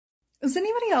Is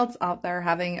anybody else out there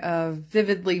having a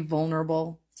vividly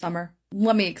vulnerable summer?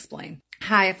 Let me explain.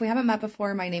 Hi, if we haven't met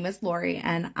before, my name is Lori,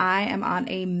 and I am on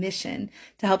a mission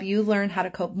to help you learn how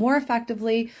to cope more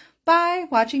effectively by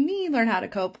watching me learn how to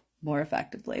cope more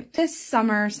effectively. This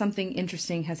summer, something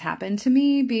interesting has happened to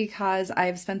me because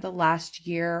I've spent the last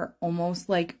year almost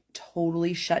like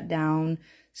totally shut down,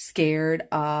 scared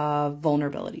of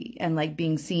vulnerability and like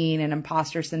being seen and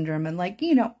imposter syndrome and like,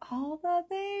 all the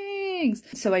things.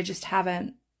 So I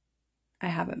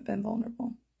haven't been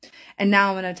vulnerable. And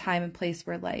now I'm in a time and place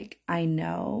where like, I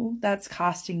know that's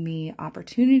costing me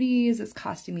opportunities. It's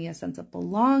costing me a sense of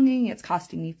belonging. It's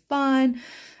costing me fun.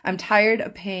 I'm tired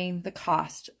of paying the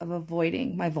cost of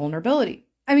avoiding my vulnerability.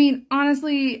 I mean,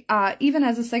 honestly, even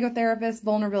as a psychotherapist,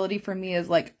 vulnerability for me is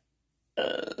like,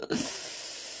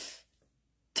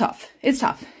 tough. It's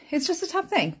tough. It's just a tough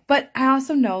thing. But I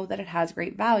also know that it has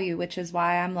great value, which is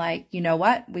why I'm like, you know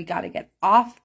what? We got to get off